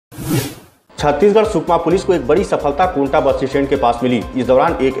Chhattisgarh Sukma police को एक बड़ी सफलता कोंटा बस स्टैंड के पास मिली। इस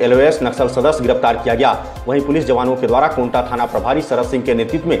दौरान एक एलओएस नक्सल सदस्य गिरफ्तार किया गया। वहीं पुलिस जवानों के द्वारा कोंटा थाना प्रभारी शरद सिंह के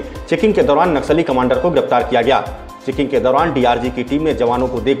नेतृत्व में चेकिंग के दौरान नक्सली कमांडर को गिरफ्तार किया गया। चेकिंग के दौरान डीआरजी की टीम ने जवानों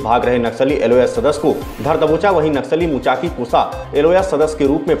को देख भाग रहे नक्सली एलओएस सदस्य को धर दबोचा। वहीं नक्सली मुचाकी कोसा एलओएस सदस्य के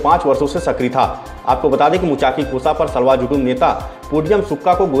रूप में 5 वर्षों से सक्रिय था। आपको बता दें कि मुचाकी कोसा पर सलवा जुडूम नेता पोडियम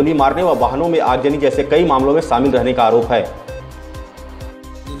सुक्का को गोली मारने व वाहनों में आगजनी जैसे कई मामलों में शामिल रहने का आरोप है।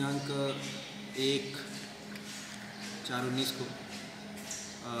 दिनांक 1/4/19 को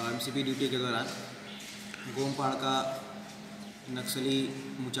एमसीपी ड्यूटी के दौरान गोमपाड़ का नक्सली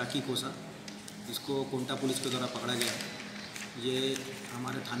मुचाकी कोसा, इसको कोंटा पुलिस के द्वारा पकड़ा गया। ये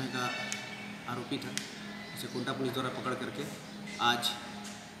हमारे थाने का आरोपी था। इसे कोंटा पुलिस द्वारा पकड़ करके आज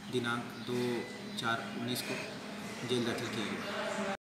दिनांक 2/4/19 को जेल दाखिल किया गया।